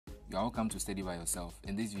You are welcome to Study by Yourself.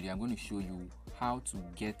 In this video, I'm going to show you how to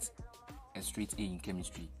get a straight A in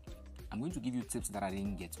chemistry. I'm going to give you tips that I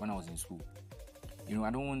didn't get when I was in school. I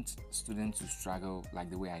don't want students to struggle like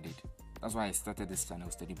the way I did. That's why I started this channel,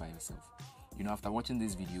 Study by Yourself. After watching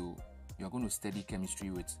this video, you're going to study chemistry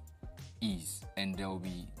with ease, and there will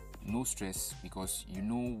be no stress because you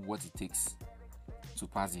know what it takes to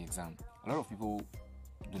pass the exam. A lot of people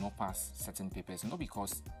do not pass certain papers, not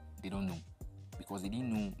because they don't know, because they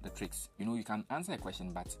didn't know the tricks. You can answer a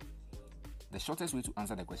question, but the shortest way to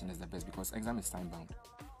answer the question is the best, because exam is time bound.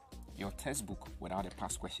 Your textbook without a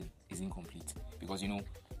past question is incomplete, because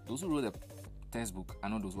those who wrote the textbook are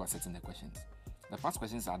not those who are setting the questions. The past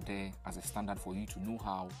questions are there as a standard for you to know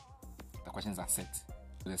how the questions are set.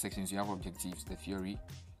 The sections, you have objectives, the theory,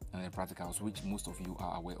 and the practicals, which most of you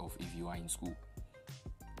are aware of if you are in school.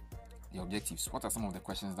 The objectives, what are some of the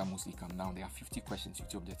questions that mostly come down? There are 50 questions,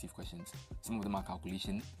 50 objective questions. Some of them are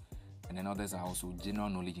calculation, and then others are also general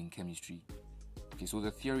knowledge in chemistry. Okay, so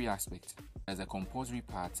the theory aspect, there's a compulsory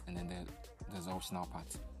part, and then there's the optional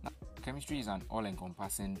part. Now, chemistry is an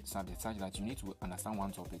all-encompassing subject, such that you need to understand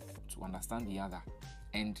one topic to understand the other,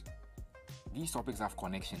 and these topics have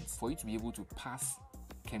connections. For you to be able to pass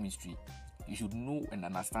chemistry, you should know and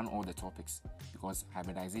understand all the topics, because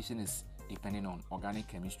hybridization is depending on organic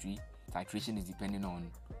chemistry, titration is depending on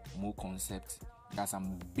mole concept. There are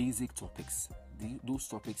some basic topics. Those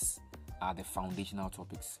topics are the foundational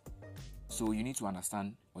topics. So you need to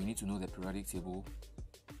understand, or you need to know the periodic table.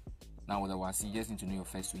 Now with the WASSCE, you just need to know your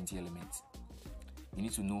first 20 elements. You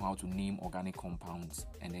need to know how to name organic compounds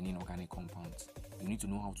and then inorganic compounds. You need to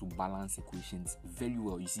know how to balance equations very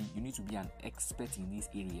well. You need to be an expert in these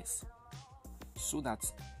areas, so that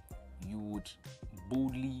you would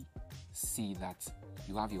boldly say that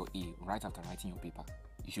you have your A right after writing your paper.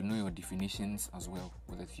 You should know your definitions as well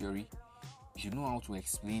with the theory. You should know how to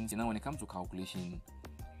explain. Now when it comes to calculation,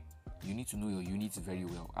 you need to know your units very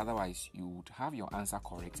well. Otherwise, you would have your answer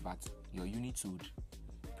correct, but your units would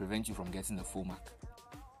prevent you from getting the full mark.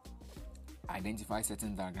 Identify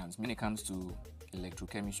certain diagrams. When it comes to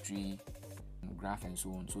electrochemistry, graph and so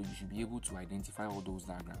on, so you should be able to identify all those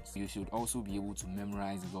diagrams. You should also be able to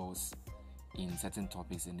memorize laws in certain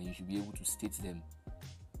topics, and then you should be able to state them.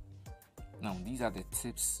 Now these are the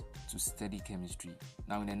tips to study chemistry.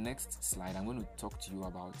 Now in the next slide, I'm going to talk to you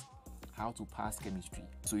about how to pass chemistry.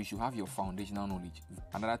 So you should have your foundational knowledge.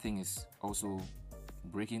 Another thing is also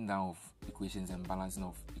breaking down of equations and balancing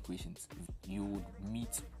of equations. You would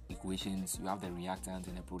meet equations, you have the reactant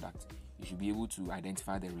and the product. You should be able to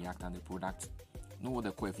identify the reactant, the product, know what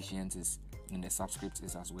the coefficient is, and the subscript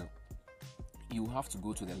is as well. You have to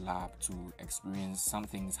go to the lab to experience some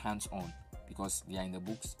things hands-on, because they are in the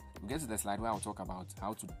books. We'll get to the slide where I'll talk about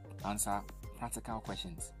how to answer practical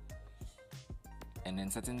questions, and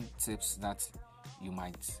then certain tips that you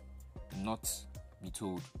might not be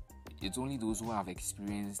told. It's only those who have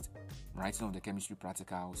experienced writing of the chemistry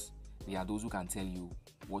practicals. They are those who can tell you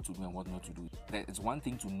what to do and what not to do. It's one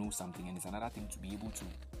thing to know something, and it's another thing to be able to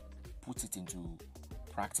put it into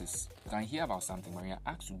practice. You can hear about something, when you're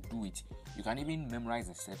asked to do it, you can even memorize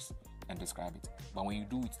the steps and describe it. But when you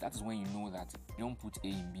do it, that is when you know that you don't put A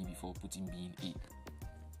in B before putting B in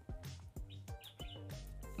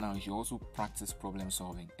A. Now you should also practice problem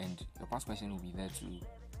solving, and your past question will be there to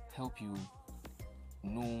help you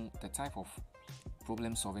know the type of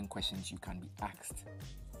problem solving questions you can be asked.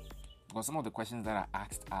 Because some of the questions that are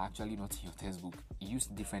asked are actually not in your textbook. You use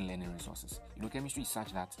different learning resources. Chemistry is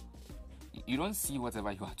such that you don't see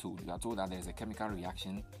whatever you are told. You are told that there is a chemical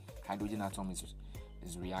reaction, hydrogen atom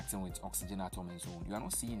is reacting with oxygen atom and so on. You are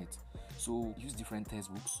not seeing it. So use different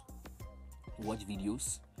textbooks, watch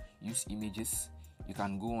videos, use images. You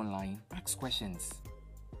can go online, ask questions.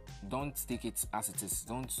 Don't take it as it is.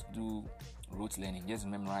 Don't do rote learning. Just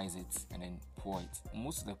memorize it and then pour it.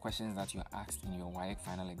 Most of the questions that you are asked in your WAEC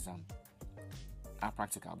final exam are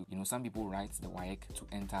practical. Some people write the WAEC to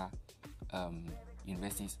enter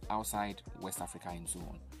universities outside West Africa and so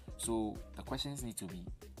on. So the questions need to be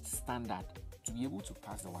standard. To be able to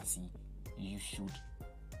pass the WASSCE, you should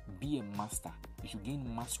be a master. You should gain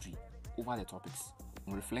mastery over the topics.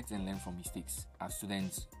 Reflect and learn from mistakes. As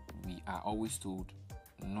students, we are always told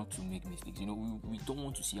not to make mistakes. We don't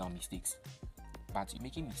want to see our mistakes, but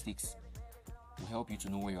making mistakes will help you to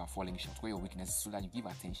know where you are falling short, where your weaknesses, so that you give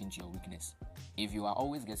attention to your weakness. If you are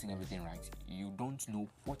always getting everything right, you don't know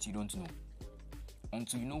what you don't know.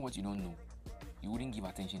 Until you know what you don't know, you wouldn't give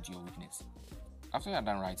attention to your weakness. After you are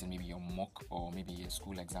done writing maybe your mock, or maybe a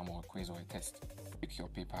school exam or a quiz or a test, pick your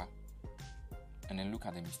paper and then look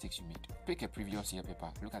at the mistakes you made. Pick a previous year paper,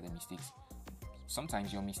 look at the mistakes.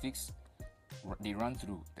 Sometimes your mistakes they run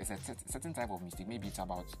through. There's a certain type of mistake. Maybe it's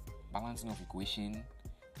about balancing of equation,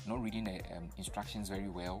 not reading the instructions very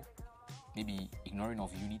well, maybe ignoring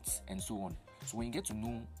of units and so on. So when you get to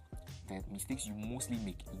know the mistakes you mostly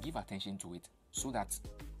make, you give attention to it so that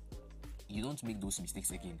you don't make those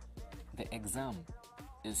mistakes again. The exam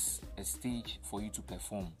is a stage for you to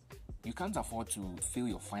perform. You can't afford to fail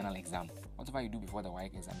your final exam. Whatever you do before the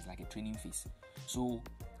WAEC exam is like a training phase. So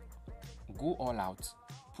go all out,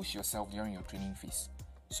 push yourself during your training phase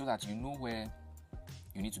so that you know where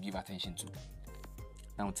you need to give attention to.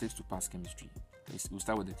 Now, tips to pass chemistry. We'll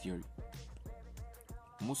start with the theory.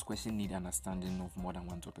 Most questions need understanding of more than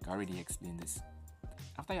one topic. I already explained this.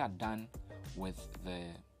 After you are done with the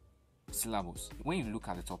syllabus, when you look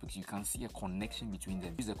at the topics, you can see a connection between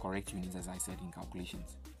them. Use the correct units, as I said, in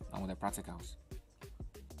calculations. Now with the practicals,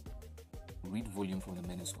 read volume from the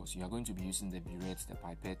meniscus. You are going to be using the burette, the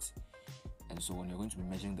pipette, and so on. You're going to be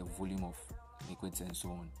measuring the volume of liquids and so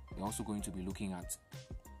on. You're also going to be looking at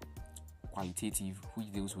qualitative,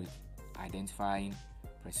 which deals with identifying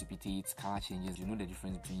precipitates, color changes. You know the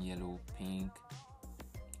difference between yellow, pink.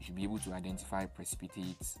 You should be able to identify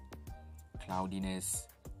precipitates, cloudiness.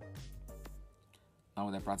 Now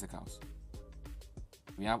with the practicals,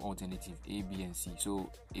 we have alternative A, B, and C.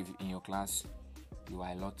 So if in your class you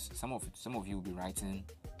are some of you will be writing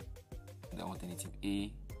the alternative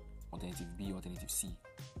A, alternative B, alternative C,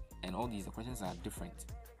 and all these, the questions are different.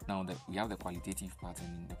 Now we have the qualitative part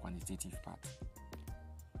and the quantitative part.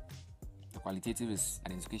 The qualitative is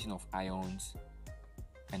identification of ions,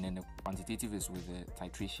 and then the quantitative is with the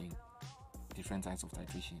titration, different types of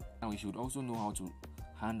titration. Now you should also know how to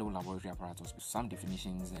handle laboratory apparatus. Some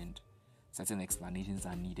definitions and certain explanations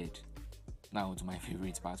are needed. Now to my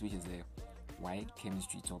favorite part, which is the WAEC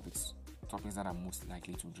chemistry topics that are most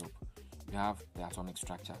likely to drop. We have the atomic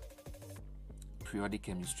structure, periodic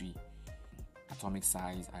chemistry, atomic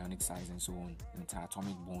size, ionic size, and so on,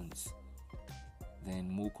 interatomic bonds, then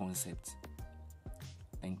mole concept,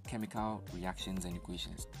 then chemical reactions and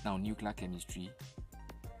equations. Now nuclear chemistry,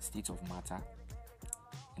 state of matter,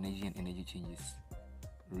 energy and energy changes,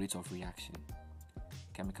 rate of reaction,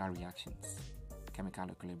 chemical reactions, chemical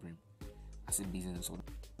equilibrium, acid, base, and so on.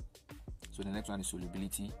 So the next one is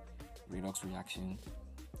solubility, redox reaction,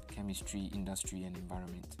 chemistry, industry, and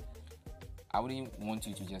environment. I wouldn't want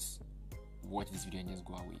you to just watch this video and just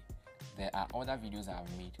go away. There are other videos I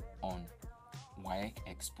have made on WAEC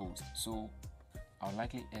Exposed. So I would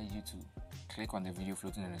likely urge you to click on the video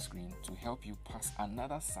floating on the screen to help you pass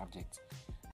another subject